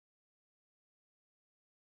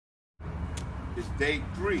It's day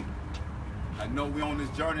 3. I know we on this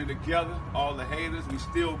journey together. All the haters, we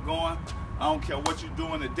still going. I don't care what you're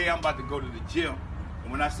doing today. I'm about to go to the gym.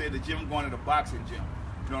 And when I say the gym, I'm going to the boxing gym.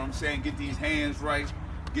 You know what I'm saying? Get these hands right.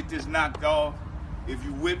 Get this knocked off. If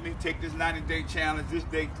you with me, take this 90-day challenge. This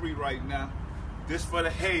day 3 right now. This for the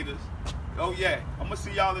haters. Oh yeah, I'm gonna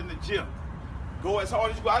see y'all in the gym. Go as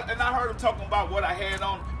hard as you go. And I heard him talking about what I had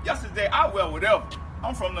on yesterday. I wear whatever.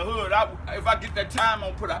 I'm from the hood. If I get that time, I'm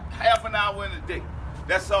gonna put a half an hour in a day.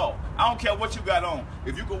 That's all. I don't care what you got on.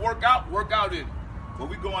 If you can work out in it. But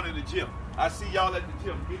we going to the gym. I see y'all at the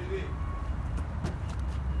gym. Get it in.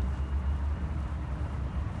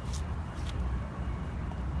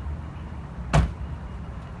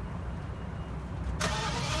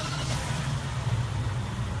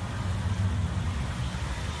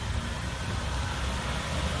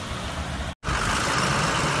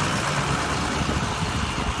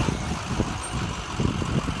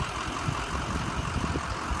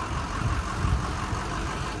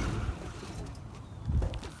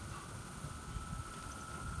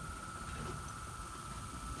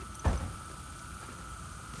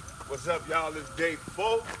 What's up, y'all? It's day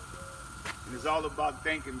 4, and it's all about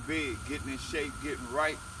thinking big, getting in shape, getting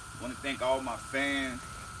right. I want to thank all my fans.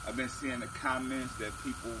 I've been seeing the comments that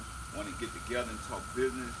people want to get together and talk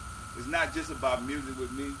business. It's not just about music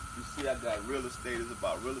with me. You see, I got real estate. It's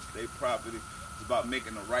about real estate property. It's about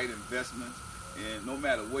making the right investments. And no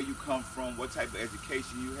matter where you come from, what type of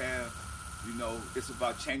education you have, you know, it's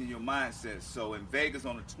about changing your mindset. So in Vegas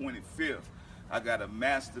on the 25th, I got a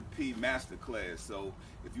Master P Masterclass. So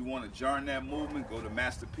if you want to join that movement, go to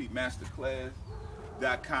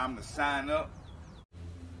masterpmasterclass.com to sign up.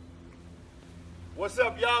 What's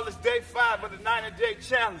up, y'all? It's day 5 of the 90-day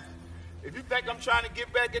challenge. If you think I'm trying to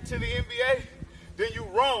get back into the NBA, then you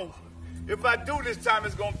wrong. If I do this time,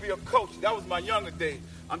 it's going to be a coach. That was my younger day.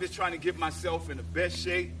 I'm just trying to get myself in the best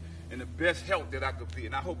shape and the best health that I could be.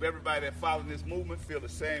 And I hope everybody that follows this movement feel the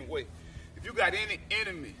same way. If you got any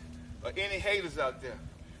enemy or any haters out there,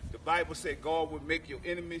 the Bible said God will make your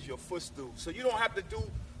enemies your footstool. So you don't have to do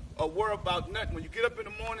or worry about nothing. When you get up in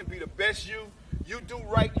the morning, be the best you. You do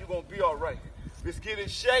right, you're going to be all right. Let's get in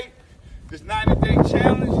shape. This 90-day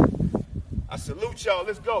challenge. I salute y'all.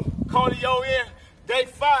 Let's go. Cardio in. Day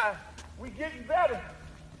 5. We getting better.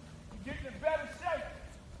 We getting in better